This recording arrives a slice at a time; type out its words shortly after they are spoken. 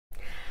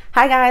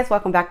Hi guys,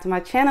 welcome back to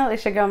my channel.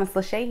 It's your girl Miss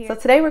Lachey here. So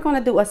today we're going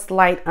to do a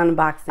slight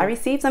unboxing. I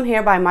received some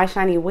hair by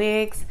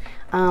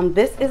MyShinyWigs.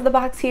 This is the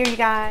box here, you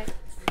guys.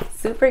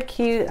 Super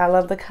cute. I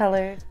love the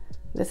color.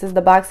 This is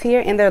the box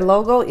here, and their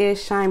logo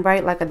is shine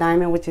bright like a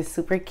diamond, which is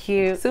super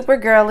cute, super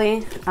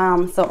girly.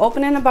 So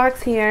opening the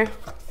box here,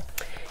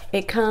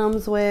 it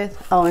comes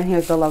with, oh, and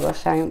here's the logo,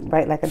 shine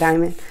bright like a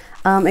diamond.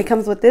 It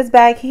comes with this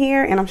bag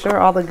here, and I'm sure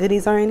all the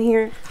goodies are in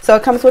here. So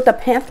it comes with a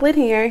pamphlet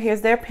here.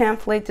 Here's their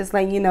pamphlet, just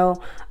letting you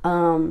know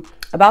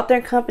about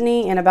their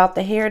company and about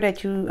the hair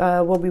that you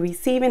will be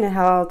receiving and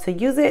how to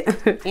use it.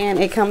 And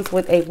it comes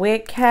with a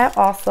wig cap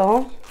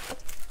also.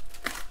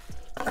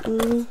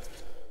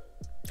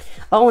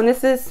 Oh, and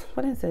this is,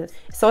 what is this?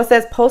 So it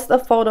says post a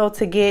photo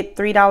to get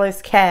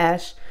 $3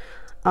 cash.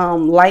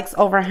 Likes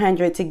over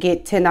 100 to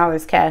get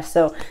 $10 cash.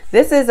 So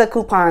this is a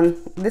coupon.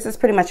 This is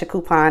pretty much a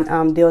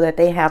coupon deal that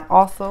they have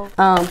also.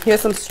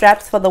 Here's some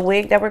straps for the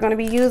wig that we're going to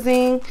be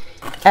using,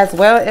 as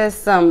well as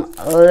some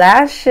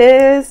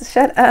lashes.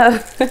 Shut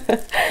up.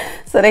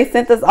 So they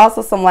sent us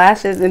also some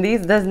lashes, and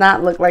these does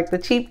not look like the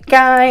cheap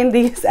kind.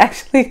 These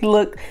actually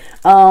look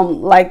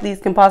like these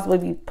can possibly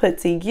be put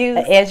to use.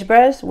 The edge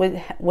brush,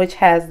 which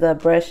has the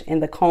brush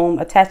and the comb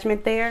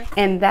attachment there,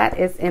 and that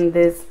is in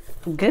this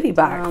goodie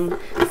box.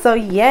 So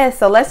yeah,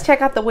 so let's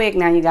check out the wig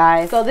now, you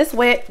guys. So this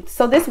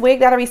wig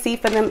that I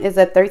received for them is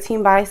a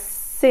 13 by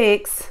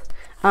 6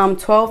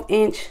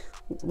 12-inch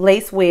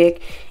lace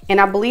wig, and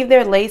I believe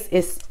their lace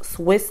is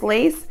Swiss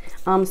lace,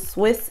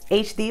 Swiss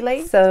HD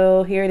lace.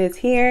 So here it is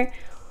here.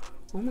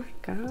 Oh my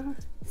god,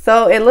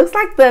 so it looks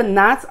like the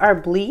knots are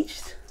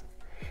bleached.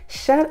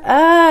 Shut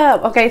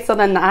up. Okay, so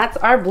the knots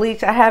are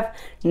bleached. I have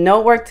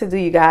no work to do,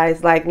 you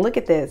guys. Like, look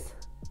at this.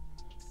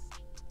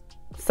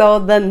 So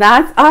the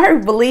knots are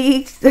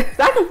bleached. So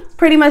I can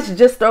pretty much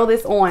just throw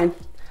this on.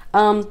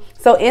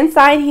 So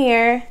inside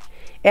here,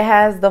 it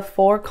has the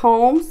 4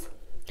 combs,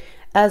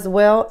 as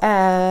well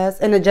as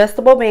an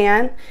adjustable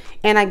band.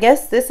 And I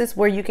guess this is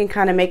where you can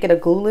kind of make it a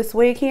glueless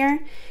wig here.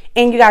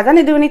 And you guys, I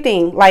didn't do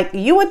anything. Like,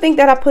 you would think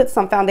that I put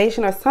some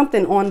foundation or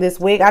something on this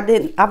wig. I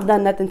didn't. I've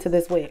done nothing to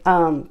this wig.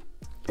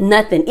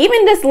 Nothing.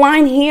 Even this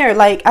line here,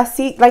 like I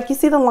see, like you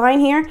see the line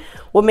here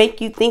will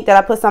make you think that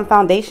I put some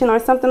foundation or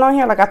something on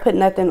here. Like, I put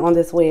nothing on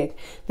this wig.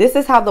 This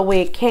is how the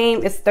wig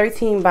came. It's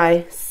 13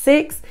 by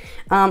 6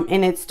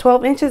 and it's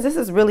 12 inches. This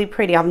is really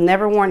pretty. I've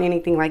never worn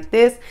anything like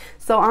this.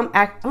 So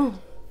I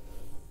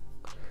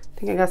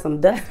think I got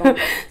some dust on.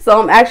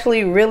 So I'm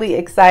actually really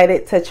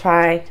excited to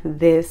try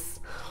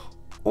this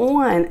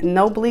on.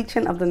 No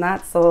bleaching of the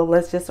knots, so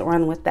let's just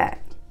run with that.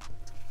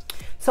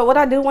 So what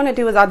I do want to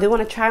do is I do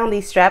want to try on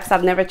these straps.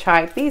 I've never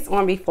tried these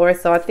on before,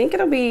 so I think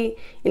it'll be,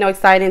 you know,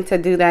 exciting to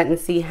do that and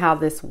see how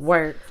this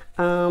works.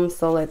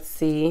 So let's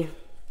see.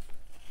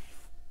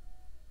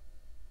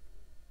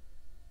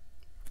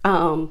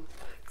 So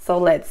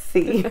let's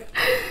see.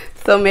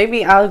 So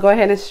maybe I'll go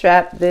ahead and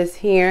strap this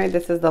here.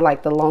 This is the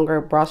longer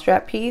bra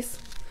strap piece.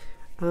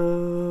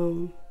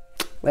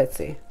 Let's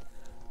see.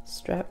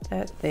 Strap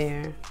that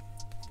there.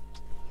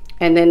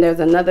 And then there's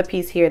another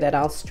piece here that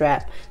I'll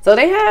strap. So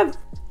they have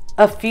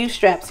a few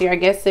straps here, I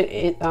guess,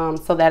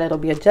 so that it'll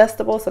be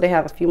adjustable. So they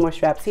have a few more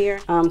straps here.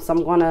 So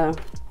I'm gonna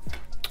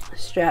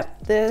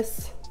strap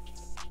this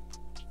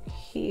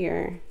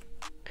here,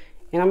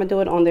 and I'm gonna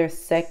do it on their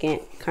second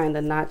kind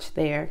of notch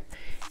there,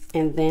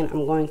 and then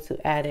I'm going to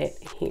add it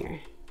here.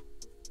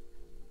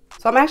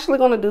 So I'm actually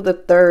going to do the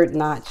 3rd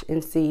notch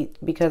and see,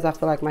 because I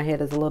feel like my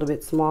head is a little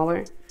bit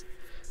smaller.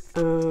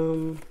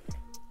 So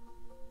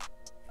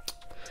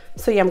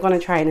yeah, I'm going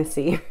to try it and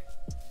see.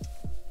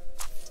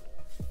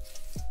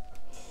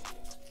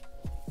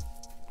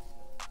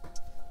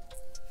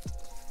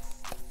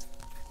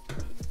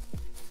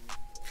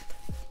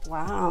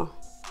 Wow,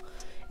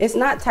 it's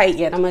not tight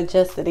yet. I'm gonna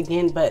adjust it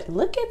again, but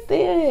look at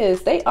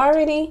this. They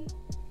already,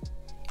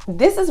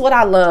 this is what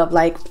I love.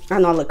 Like, I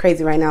know I look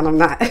crazy right now and I'm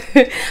not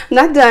I'm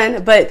not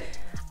done, but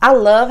I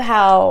love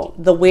how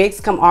the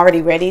wigs come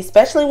already ready,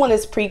 especially when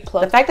it's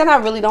pre-plucked. The fact that I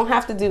really don't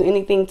have to do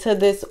anything to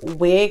this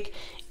wig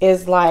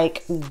is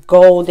like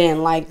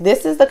golden. Like,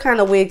 this is the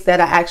kind of wigs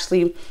that I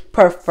actually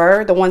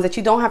prefer, the ones that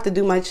you don't have to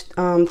do much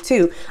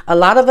to. A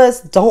lot of us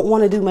don't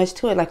want to do much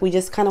to it. Like, we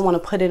just kind of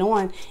want to put it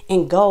on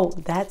and go.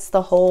 That's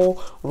the whole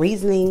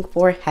reasoning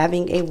for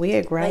having a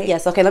wig, right? But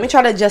yes. Okay, let me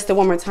try to adjust it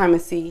one more time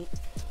and see.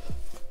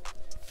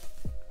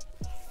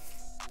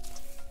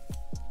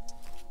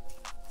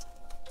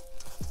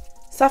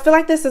 So I feel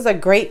like this is a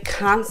great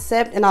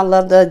concept, and I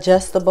love the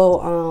adjustable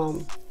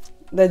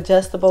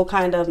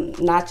kind of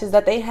notches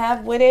that they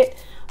have with it.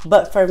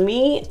 But for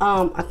me,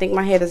 I think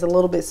my head is a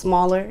little bit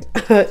smaller,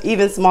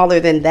 even smaller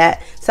than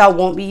that, so I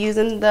won't be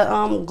using the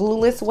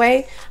glueless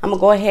way. I'm gonna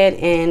go ahead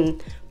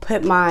and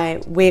put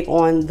my wig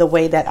on the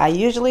way that I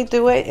usually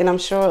do it, and I'm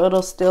sure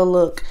it'll still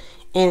look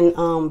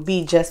and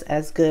be just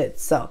as good.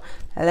 So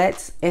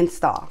let's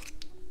install.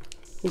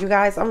 You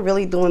guys, I'm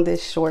really doing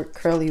this short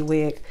curly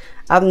wig.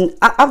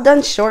 I've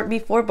done short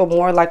before, but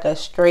more like a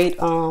straight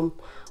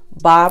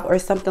bob or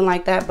something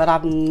like that, but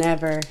I've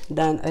never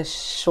done a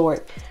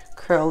short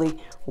curly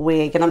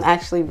wig, and I'm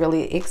actually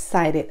really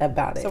excited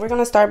about it. So we're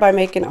going to start by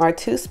making our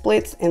 2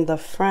 splits in the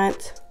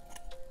front,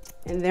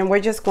 and then we're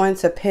just going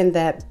to pin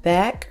that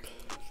back.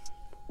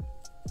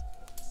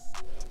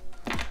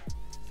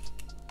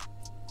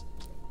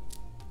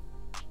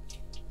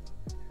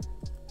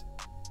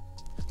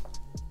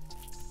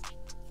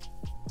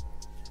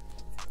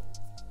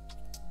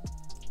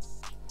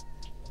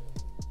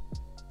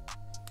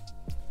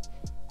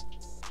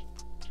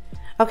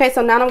 Okay,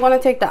 so now I'm going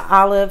to take the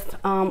olive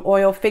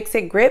oil Fix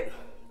It Grip,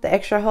 the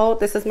extra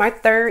hold. This is my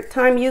 3rd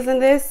time using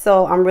this,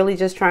 so I'm really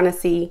just trying to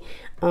see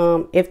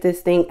if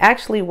this thing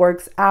actually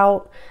works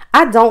out.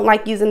 I don't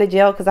like using the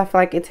gel because I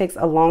feel like it takes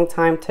a long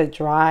time to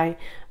dry,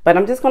 but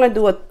I'm just going to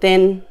do a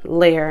thin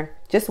layer,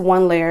 just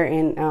 1 layer,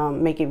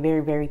 and make it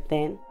very, very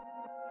thin.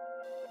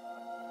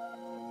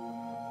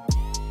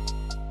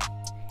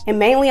 And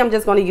mainly I'm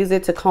just going to use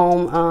it to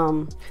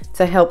comb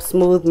to help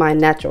smooth my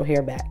natural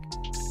hair back.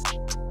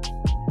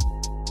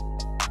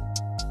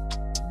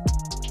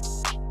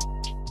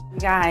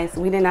 Guys,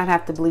 we did not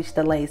have to bleach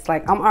the lace.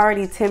 Like, I'm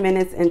already 10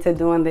 minutes into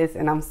doing this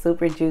and I'm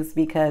super juiced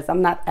because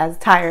I'm not as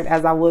tired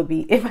as I would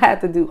be if I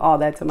had to do all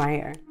that to my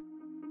hair.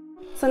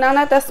 So now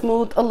that that's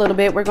smoothed a little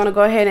bit, we're going to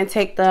go ahead and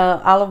take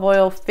the olive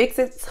oil Fix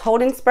It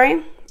holding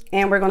spray,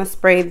 and we're going to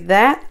spray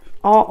that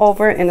all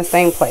over in the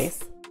same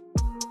place.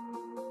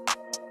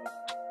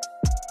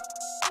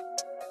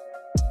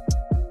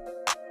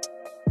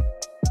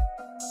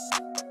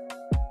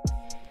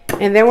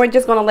 And then we're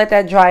just going to let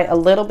that dry a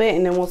little bit,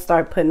 and then we'll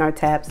start putting our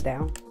tabs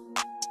down.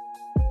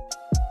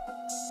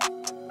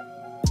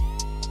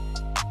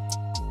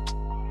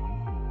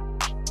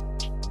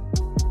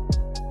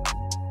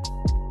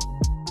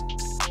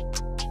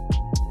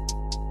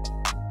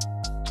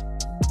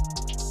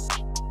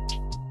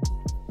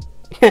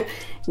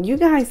 You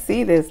guys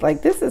see this?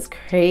 Like, this is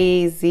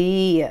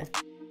crazy.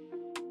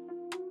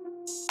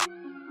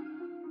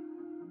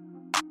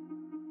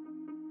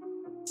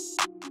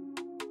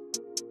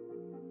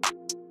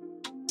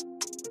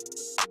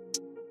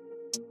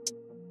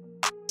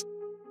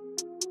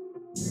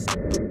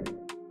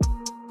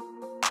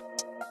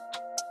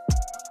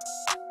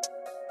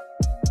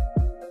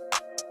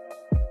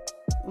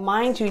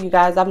 Mind you, you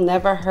guys, I've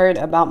never heard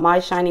about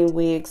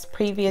MyShinyWigs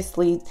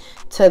previously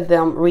to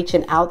them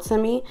reaching out to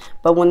me,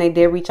 but when they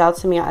did reach out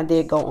to me, I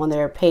did go on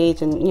their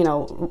page and, you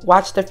know,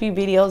 watched a few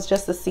videos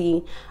just to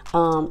see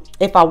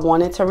if I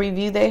wanted to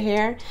review their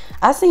hair.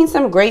 I've seen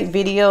some great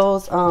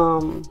videos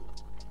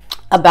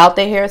about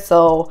their hair,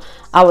 so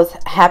I was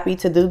happy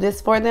to do this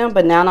for them.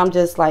 But now I'm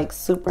just like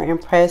super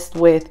impressed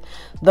with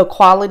the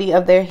quality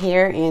of their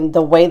hair and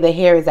the way the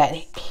hair is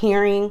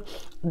adhering,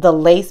 the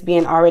lace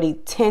being already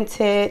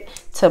tinted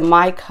to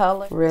my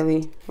color.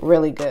 Really,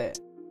 really good.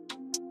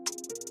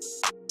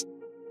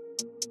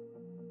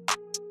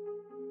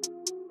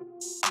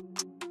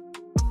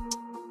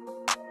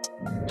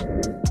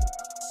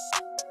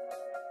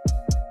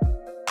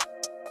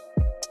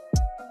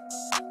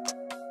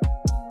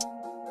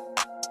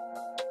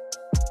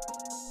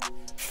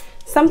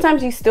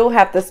 Sometimes you still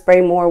have to spray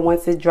more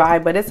once it's dry,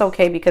 but it's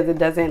okay because it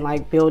doesn't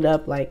like build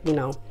up like, you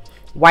know,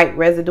 white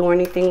residue or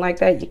anything like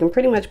that. You can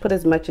pretty much put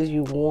as much as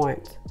you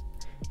want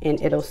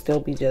and it'll still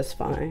be just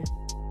fine.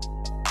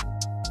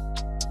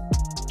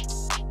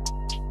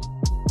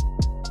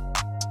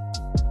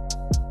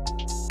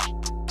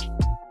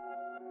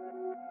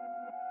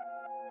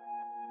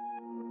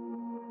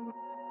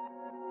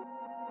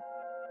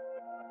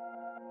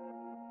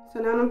 So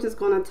now I'm just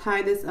going to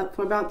tie this up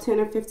for about 10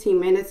 or 15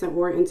 minutes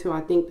or until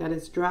I think that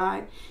it's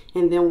dry,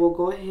 and then we'll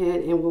go ahead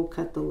and we'll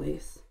cut the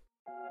lace.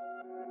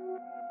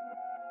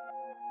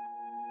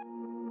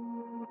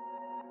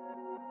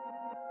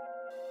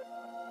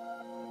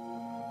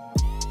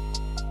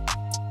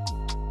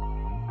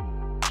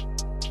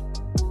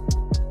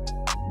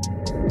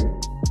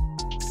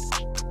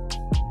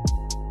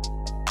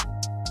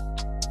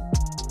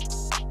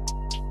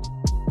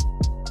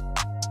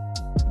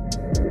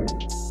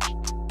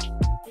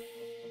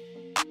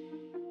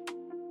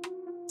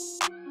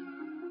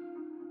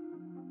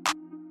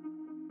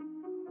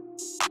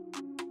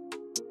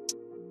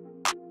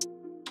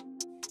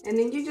 And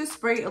then you just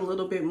spray a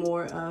little bit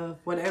more of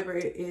whatever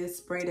it is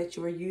spray that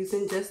you were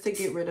using, just to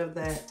get rid of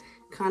that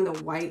kind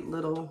of white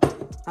little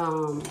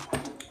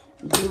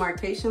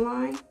demarcation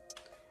line.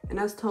 And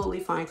that's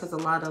totally fine because a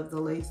lot of the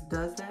lace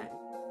does that.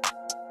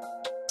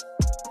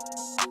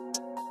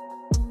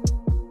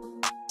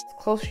 As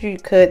close as you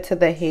could to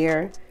the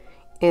hair,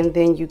 and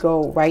then you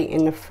go right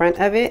in the front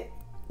of it,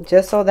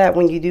 just so that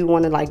when you do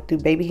want to like do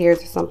baby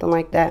hairs or something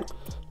like that,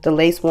 the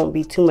lace won't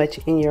be too much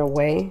in your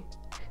way.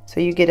 So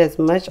you get as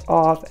much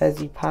off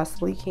as you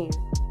possibly can.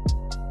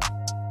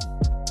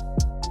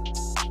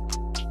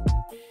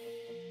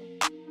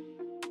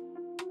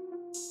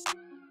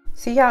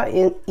 See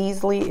how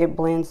easily it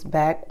blends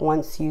back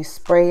once you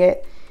spray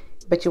it,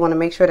 but you want to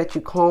make sure that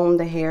you comb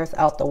the hairs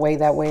out the way,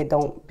 that way it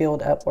don't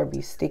build up or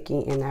be sticky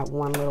in that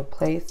one little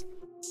place.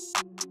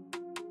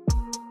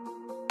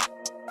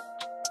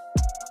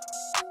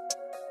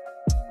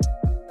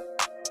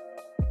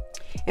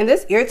 And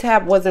this ear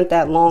tab wasn't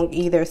that long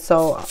either,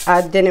 so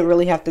I didn't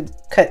really have to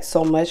cut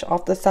so much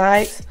off the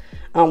sides,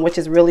 which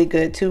is really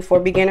good too for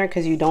beginner,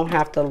 because you don't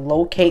have to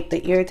locate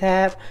the ear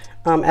tab,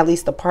 at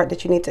least the part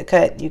that you need to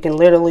cut. You can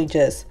literally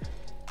just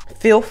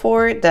feel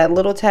for it, that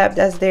little tab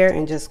that's there,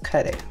 and just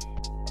cut it.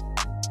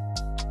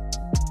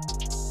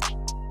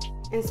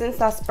 And since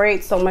I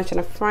sprayed so much in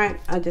the front,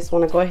 I just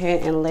want to go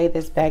ahead and lay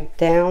this back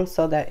down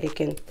so that it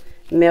can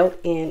melt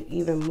in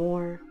even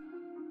more.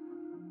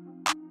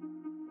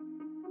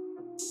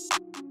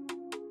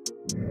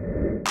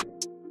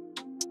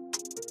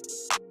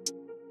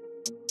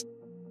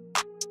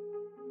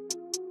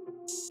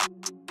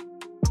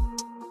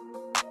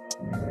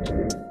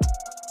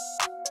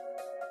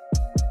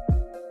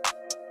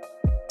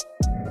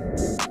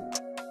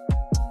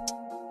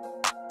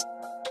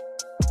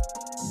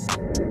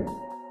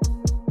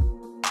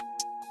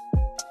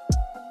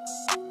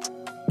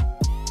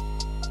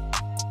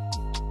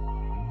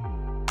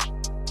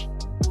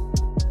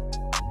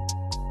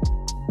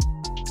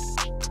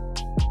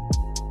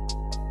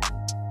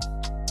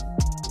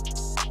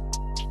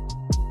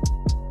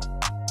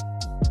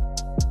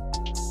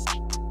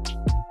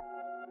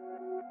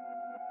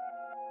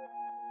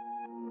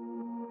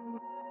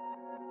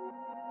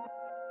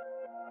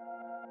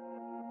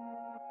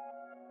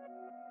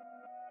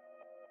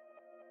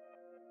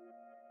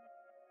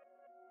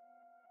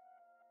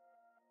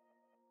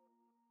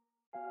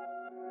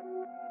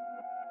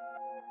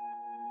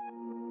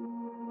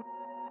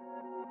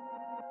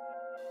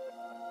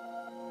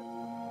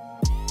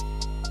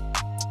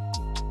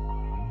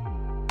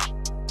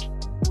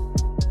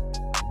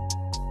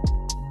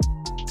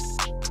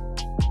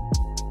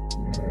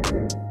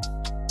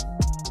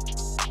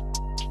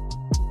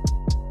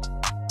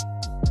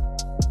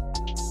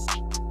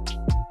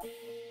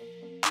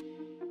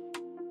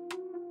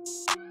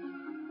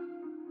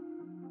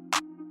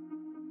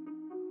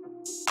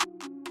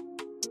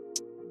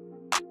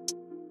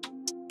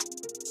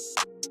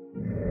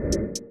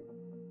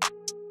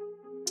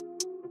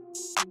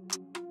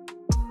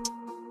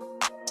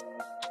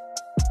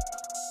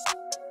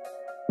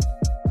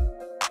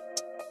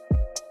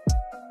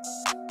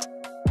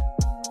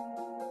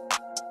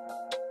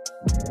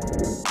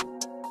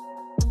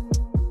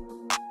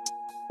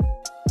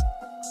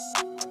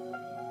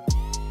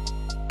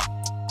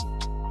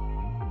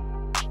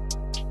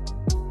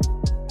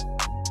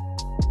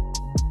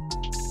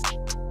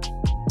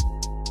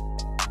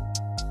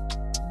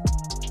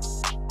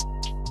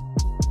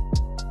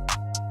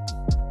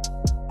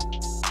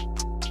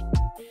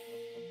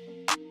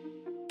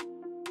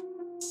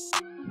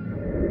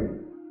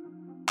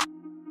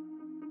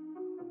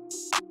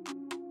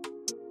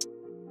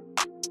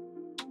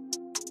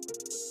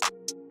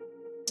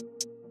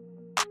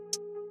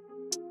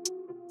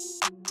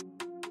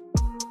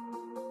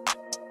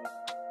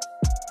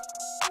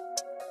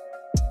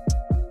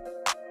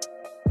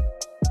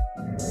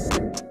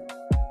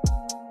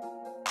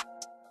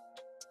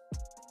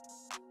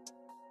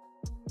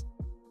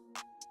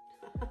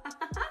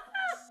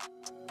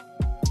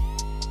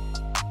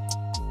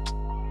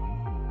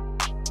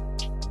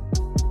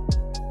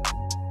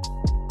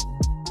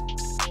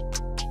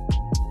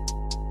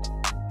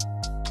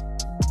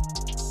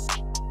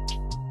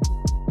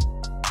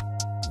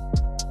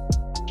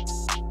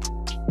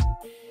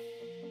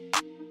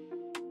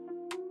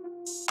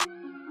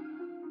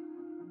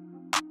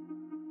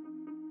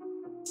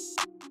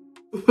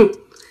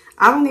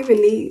 I don't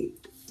even need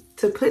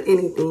to put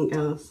anything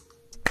else.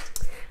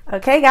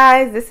 Okay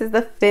guys, this is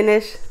the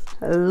finished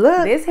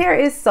look. This hair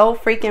is so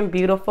freaking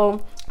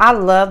beautiful. I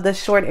love the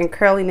short and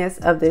curliness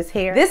of this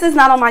hair. This is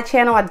not on my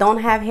channel. I don't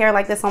have hair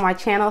like this on my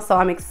channel, so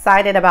I'm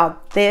excited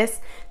about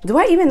this. Do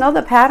I even know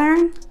the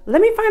pattern?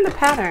 Let me find the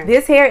pattern.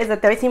 This hair is a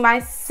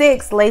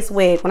 13x6 lace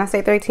wig. When I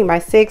say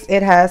 13x6,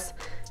 it has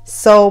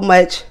so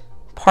much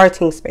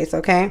parting space,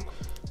 okay?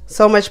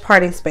 So much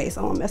parting space.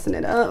 Oh, I'm messing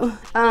it up.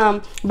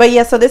 But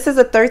yeah, so this is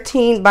a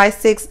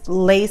 13x6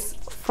 lace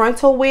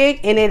frontal wig,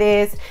 and it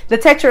is, the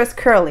texture is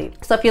curly.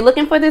 So if you're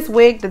looking for this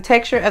wig, the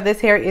texture of this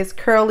hair is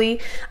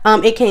curly.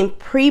 It came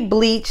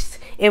pre-bleached.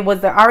 It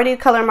was already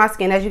the color of my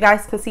skin. As you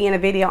guys can see in the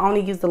video, I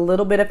only used a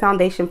little bit of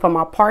foundation for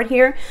my part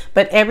here,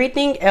 but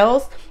everything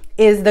else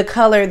is the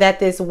color that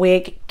this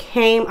wig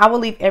came. I will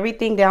leave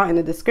everything down in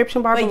the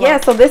description bar below. But yeah,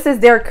 so this is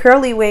their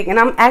curly wig, and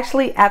I'm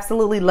actually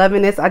absolutely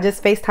loving this. I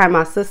just FaceTimed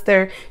my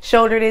sister,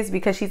 showed her this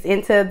because she's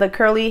into the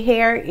curly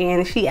hair,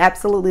 and she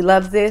absolutely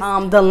loves this.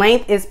 The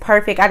length is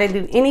perfect. I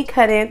didn't do any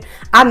cutting.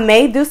 I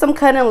may do some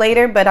cutting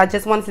later, but I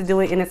just wanted to do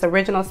it in its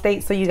original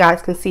state so you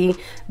guys can see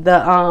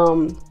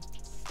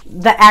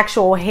the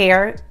actual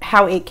hair,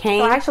 how it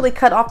came. So I actually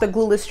cut off the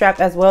glueless strap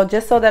as well,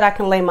 just so that I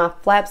can lay my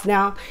flaps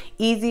down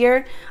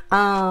easier.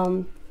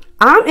 I'm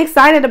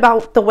excited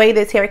about the way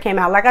this hair came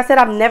out. Like I said,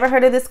 I've never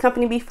heard of this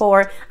company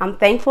before. I'm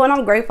thankful and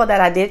I'm grateful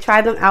that I did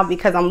try them out,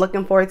 because I'm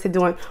looking forward to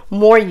doing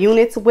more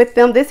units with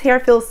them. This hair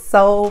feels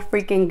so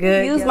freaking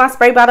good. Use my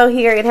spray bottle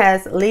here. It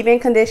has leave-in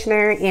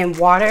conditioner and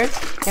water,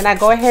 and I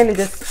go ahead and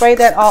just spray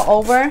that all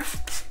over.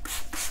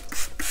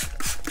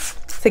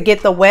 to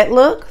get the wet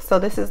look. So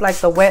this is like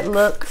the wet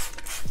look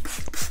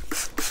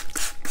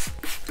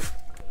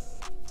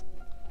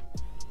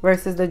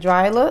versus the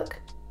dry look.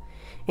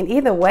 And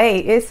either way,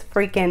 it's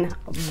freaking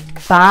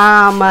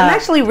bomb. I'm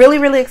actually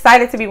really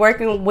excited to be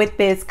working with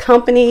this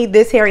company.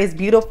 This hair is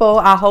beautiful.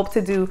 I hope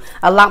to do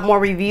a lot more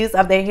reviews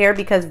of their hair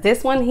because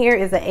this one here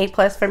is an A+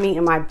 for me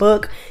in my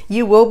book.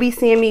 You will be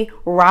seeing me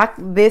rock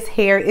this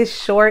hair. It's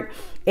short.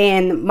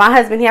 And my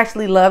husband, he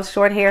actually loves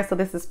short hair, so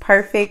this is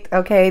perfect.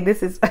 Okay,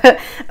 this is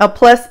a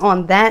plus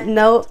on that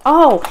note.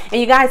 Oh,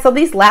 and you guys, so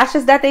these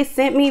lashes that they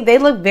sent me, they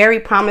look very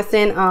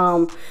promising.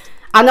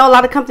 I know a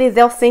lot of companies,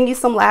 they'll send you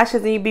some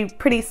lashes and you'd be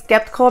pretty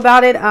skeptical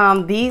about it.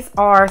 These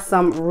are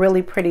some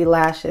really pretty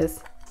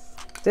lashes.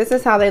 This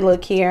is how they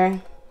look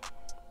here.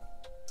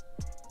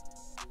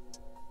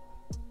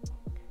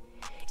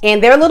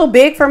 And they're a little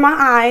big for my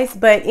eyes,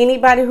 but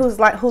anybody who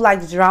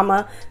likes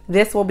drama,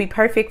 this will be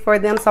perfect for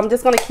them. So I'm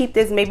just gonna keep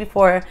this maybe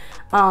for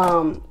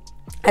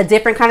a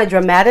different kind of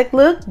dramatic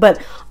look.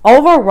 But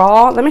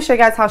overall, let me show you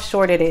guys how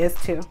short it is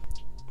too.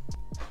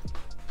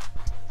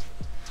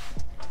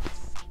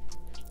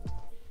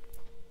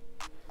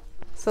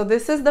 So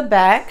this is the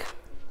back,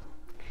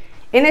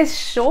 and it's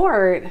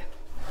short.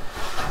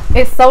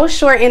 It's so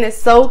short and it's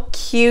so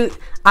cute.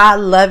 I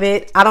love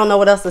it. I don't know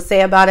what else to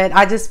say about it.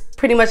 I just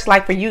pretty much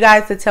like for you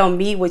guys to tell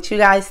me what you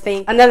guys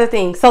think. Another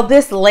thing, so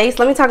this lace,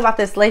 let me talk about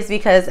this lace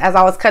because as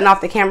I was cutting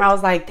off the camera, I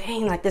was like,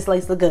 dang, like this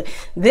lace look good.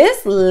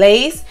 This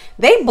lace,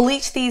 they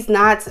bleached these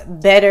knots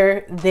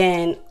better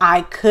than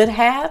I could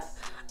have.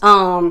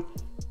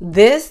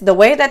 The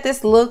way that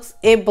this looks,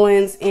 it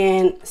blends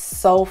in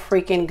so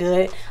freaking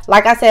good.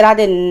 Like I said, I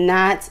did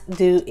not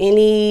do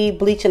any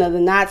bleaching of the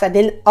knots. I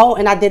did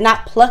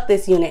not pluck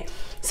this unit.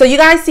 So you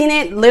guys seen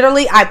it.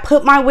 Literally, I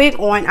put my wig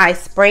on, I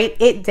sprayed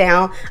it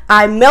down,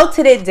 I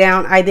melted it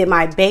down, I did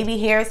my baby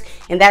hairs,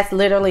 and that's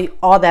literally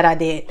all that I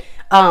did.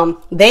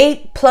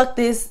 They plucked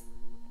this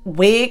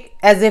wig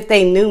as if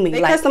they knew me.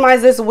 They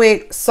customized this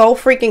wig so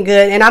freaking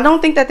good, and I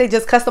don't think that they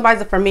just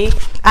customized it for me.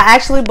 I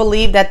actually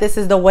believe that this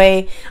is the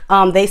way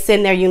they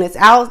send their units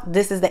out.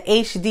 This is the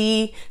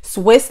HD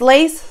Swiss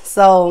lace.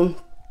 So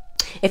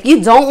if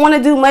you don't want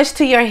to do much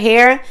to your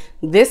hair,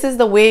 this is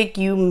the wig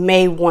you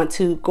may want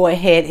to go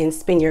ahead and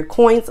spend your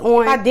coins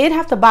on. If I did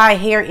have to buy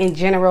hair in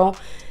general,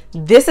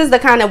 this is the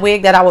kind of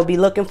wig that I would be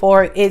looking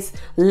for. It's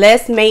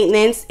less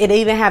maintenance. It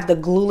even have the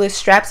glueless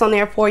straps on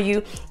there for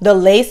you. The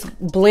lace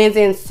blends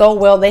in so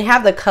well. They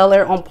have the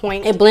color on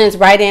point. It blends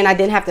right in. I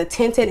didn't have to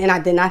tint it, and I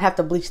did not have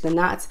to bleach the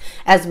knots,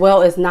 as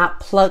well as not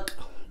pluck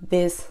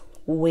this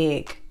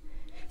wig.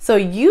 So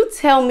you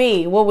tell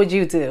me, what would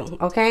you do?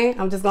 Okay,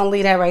 I'm just gonna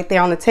leave that right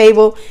there on the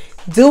table.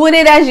 Do with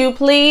it as you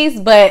please,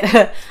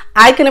 but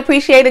I can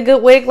appreciate a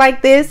good wig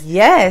like this.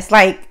 Yes,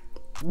 like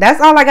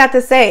that's all I got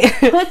to say.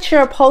 Put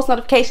your post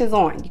notifications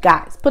on, you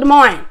guys. Put them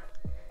on.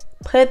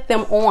 Put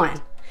them on,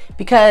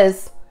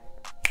 because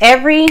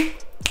every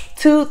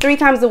 2-3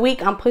 times a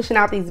week I'm pushing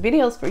out these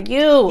videos for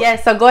you.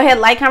 Yes, so go ahead,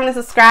 like, comment, and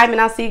subscribe, and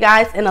I'll see you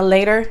guys in a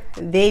later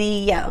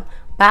video.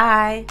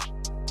 Bye.